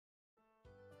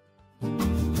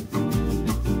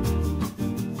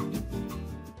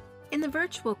In the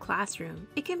virtual classroom,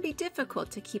 it can be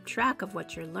difficult to keep track of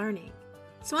what you're learning.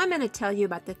 So I'm going to tell you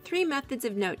about the 3 methods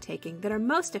of note-taking that are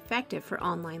most effective for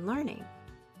online learning.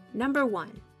 Number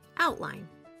 1, outline.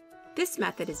 This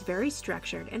method is very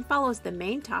structured and follows the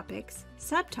main topics,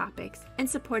 subtopics, and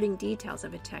supporting details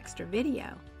of a text or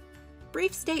video.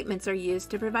 Brief statements are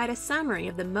used to provide a summary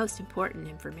of the most important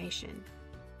information.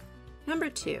 Number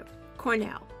 2,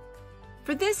 Cornell.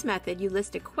 For this method, you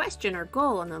list a question or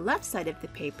goal on the left side of the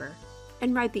paper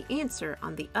and write the answer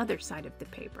on the other side of the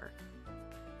paper.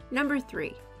 Number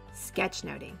 3,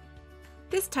 sketchnoting.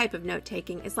 This type of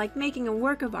note-taking is like making a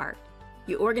work of art.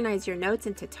 You organize your notes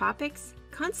into topics,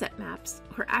 concept maps,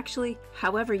 or actually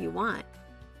however you want.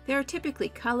 There are typically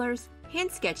colors,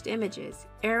 hand-sketched images,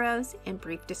 arrows, and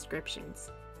brief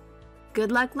descriptions.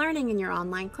 Good luck learning in your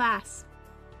online class!